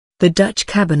The Dutch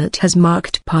cabinet has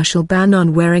marked partial ban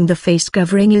on wearing the face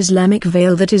covering Islamic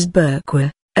veil, that is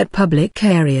burqa, at public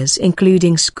areas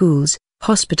including schools,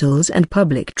 hospitals and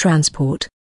public transport.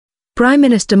 Prime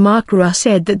Minister Mark Rutte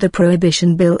said that the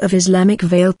prohibition bill of Islamic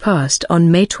veil passed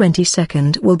on May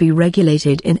 22 will be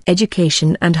regulated in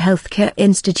education and healthcare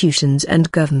institutions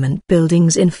and government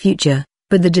buildings in future,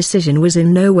 but the decision was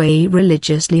in no way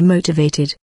religiously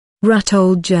motivated. Rutte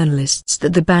told journalists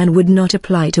that the ban would not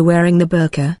apply to wearing the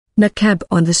burqa, naqab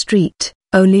on the street,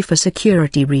 only for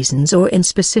security reasons or in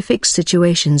specific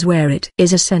situations where it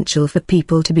is essential for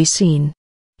people to be seen.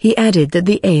 He added that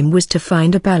the aim was to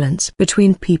find a balance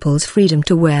between people's freedom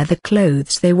to wear the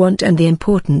clothes they want and the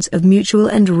importance of mutual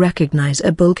and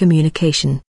recognizable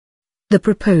communication. The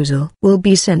proposal will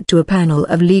be sent to a panel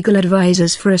of legal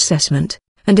advisors for assessment,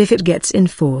 and if it gets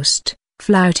enforced,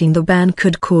 flouting the ban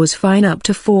could cause fine up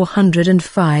to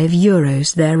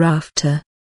 €405 thereafter.